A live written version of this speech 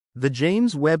The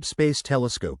James Webb Space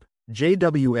Telescope,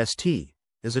 JWST,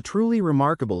 is a truly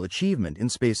remarkable achievement in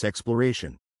space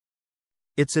exploration.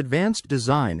 Its advanced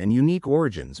design and unique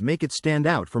origins make it stand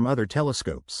out from other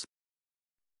telescopes.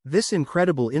 This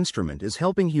incredible instrument is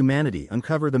helping humanity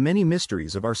uncover the many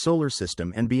mysteries of our solar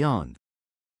system and beyond.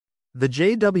 The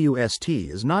JWST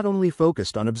is not only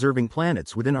focused on observing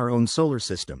planets within our own solar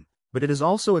system, but it is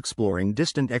also exploring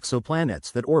distant exoplanets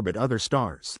that orbit other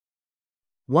stars.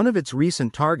 One of its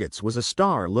recent targets was a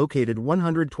star located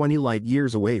 120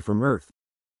 light-years away from Earth.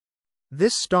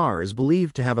 This star is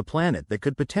believed to have a planet that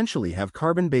could potentially have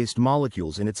carbon-based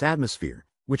molecules in its atmosphere,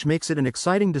 which makes it an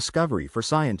exciting discovery for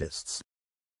scientists.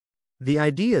 The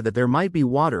idea that there might be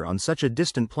water on such a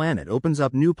distant planet opens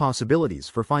up new possibilities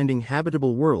for finding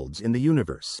habitable worlds in the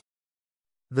universe.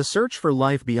 The search for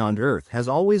life beyond Earth has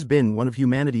always been one of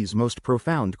humanity's most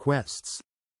profound quests.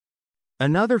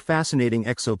 Another fascinating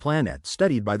exoplanet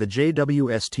studied by the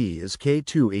JWST is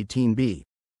K2-18b.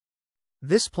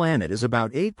 This planet is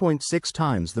about 8.6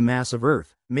 times the mass of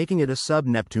Earth, making it a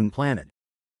sub-neptune planet.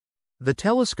 The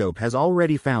telescope has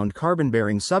already found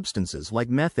carbon-bearing substances like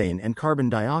methane and carbon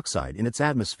dioxide in its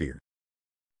atmosphere.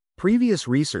 Previous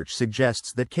research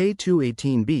suggests that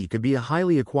K2-18b could be a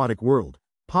highly aquatic world,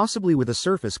 possibly with a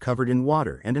surface covered in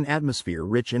water and an atmosphere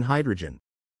rich in hydrogen.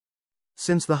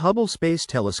 Since the Hubble Space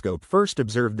Telescope first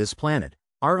observed this planet,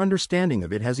 our understanding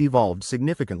of it has evolved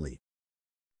significantly.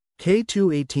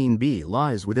 K2-18b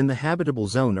lies within the habitable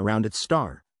zone around its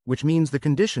star, which means the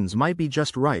conditions might be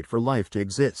just right for life to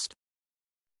exist.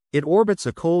 It orbits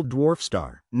a cold dwarf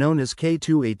star, known as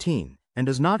K2-18, and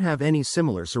does not have any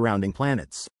similar surrounding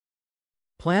planets.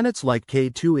 Planets like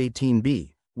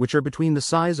K2-18b, which are between the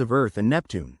size of Earth and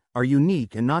Neptune, are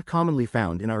unique and not commonly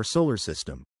found in our solar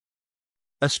system.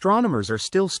 Astronomers are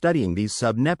still studying these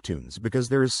sub-neptunes because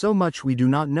there is so much we do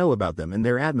not know about them and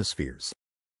their atmospheres.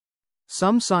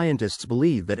 Some scientists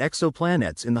believe that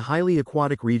exoplanets in the highly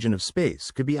aquatic region of space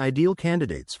could be ideal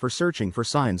candidates for searching for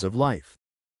signs of life.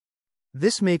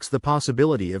 This makes the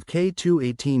possibility of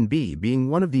K2-18b being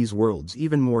one of these worlds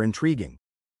even more intriguing.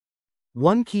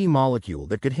 One key molecule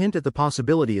that could hint at the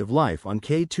possibility of life on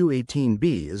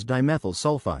K2-18b is dimethyl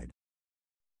sulfide.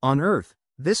 On Earth,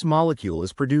 this molecule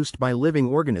is produced by living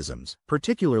organisms,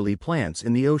 particularly plants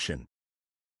in the ocean.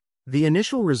 The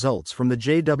initial results from the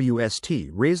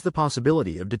JWST raise the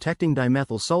possibility of detecting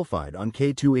dimethyl sulfide on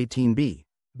K2-18b,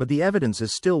 but the evidence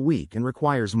is still weak and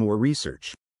requires more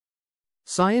research.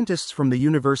 Scientists from the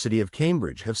University of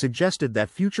Cambridge have suggested that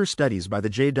future studies by the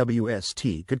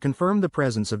JWST could confirm the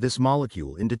presence of this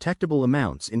molecule in detectable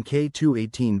amounts in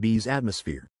K2-18b's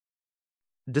atmosphere.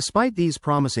 Despite these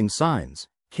promising signs,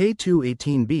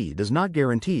 K2-18b does not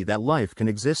guarantee that life can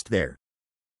exist there.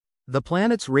 The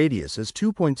planet's radius is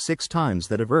 2.6 times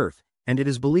that of Earth, and it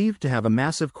is believed to have a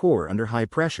massive core under high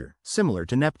pressure, similar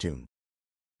to Neptune.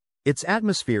 Its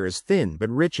atmosphere is thin but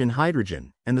rich in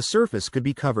hydrogen, and the surface could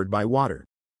be covered by water.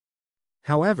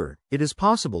 However, it is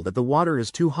possible that the water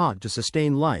is too hot to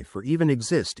sustain life or even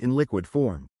exist in liquid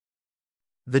form.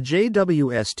 The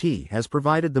JWST has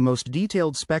provided the most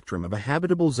detailed spectrum of a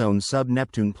habitable zone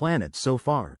sub-Neptune planet so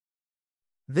far.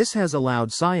 This has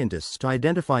allowed scientists to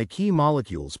identify key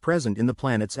molecules present in the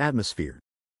planet's atmosphere.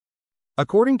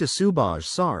 According to Subhaj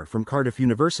Sar from Cardiff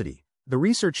University, the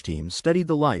research team studied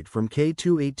the light from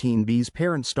K2-18b's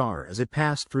parent star as it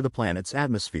passed through the planet's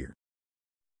atmosphere.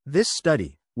 This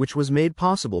study, which was made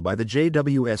possible by the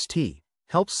JWST,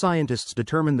 helps scientists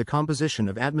determine the composition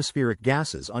of atmospheric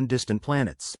gases on distant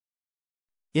planets.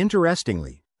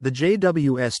 Interestingly, the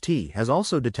JWST has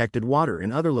also detected water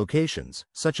in other locations,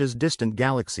 such as distant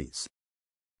galaxies.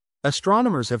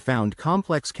 Astronomers have found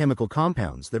complex chemical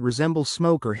compounds that resemble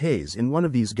smoke or haze in one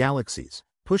of these galaxies,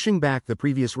 pushing back the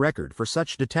previous record for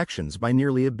such detections by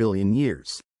nearly 1 billion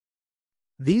years.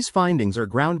 These findings are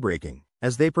groundbreaking,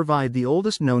 as they provide the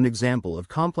oldest known example of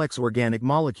complex organic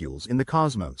molecules in the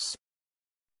cosmos.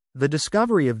 The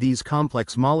discovery of these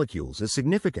complex molecules is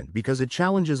significant because it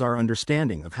challenges our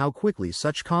understanding of how quickly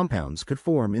such compounds could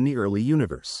form in the early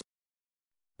universe.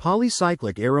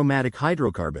 Polycyclic aromatic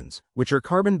hydrocarbons, which are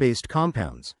carbon-based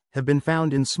compounds, have been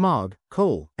found in smog,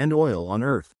 coal, and oil on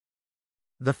Earth.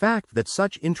 The fact that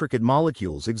such intricate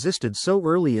molecules existed so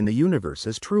early in the universe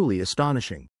is truly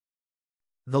astonishing.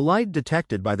 The light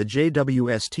detected by the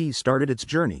JWST started its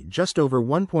journey just over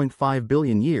 1.5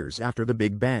 billion years after the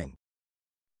Big Bang.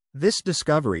 This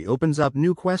discovery opens up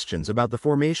new questions about the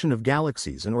formation of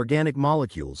galaxies and organic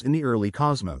molecules in the early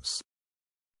cosmos.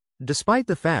 Despite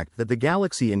the fact that the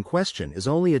galaxy in question is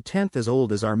only 1/10 as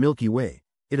old as our Milky Way,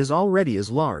 it is already as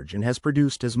large and has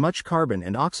produced as much carbon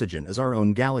and oxygen as our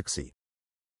own galaxy.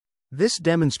 This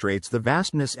demonstrates the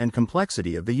vastness and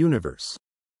complexity of the universe.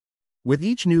 With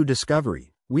each new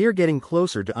discovery, we are getting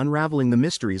closer to unraveling the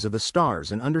mysteries of the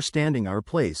stars and understanding our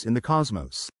place in the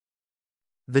cosmos.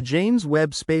 The James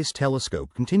Webb Space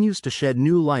Telescope continues to shed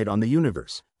new light on the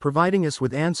universe, providing us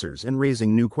with answers and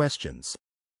raising new questions.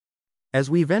 As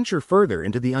we venture further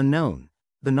into the unknown,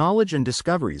 the knowledge and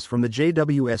discoveries from the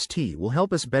JWST will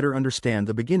help us better understand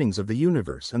the beginnings of the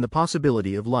universe and the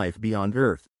possibility of life beyond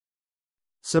Earth.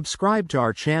 Subscribe to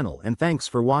our channel and thanks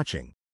for watching.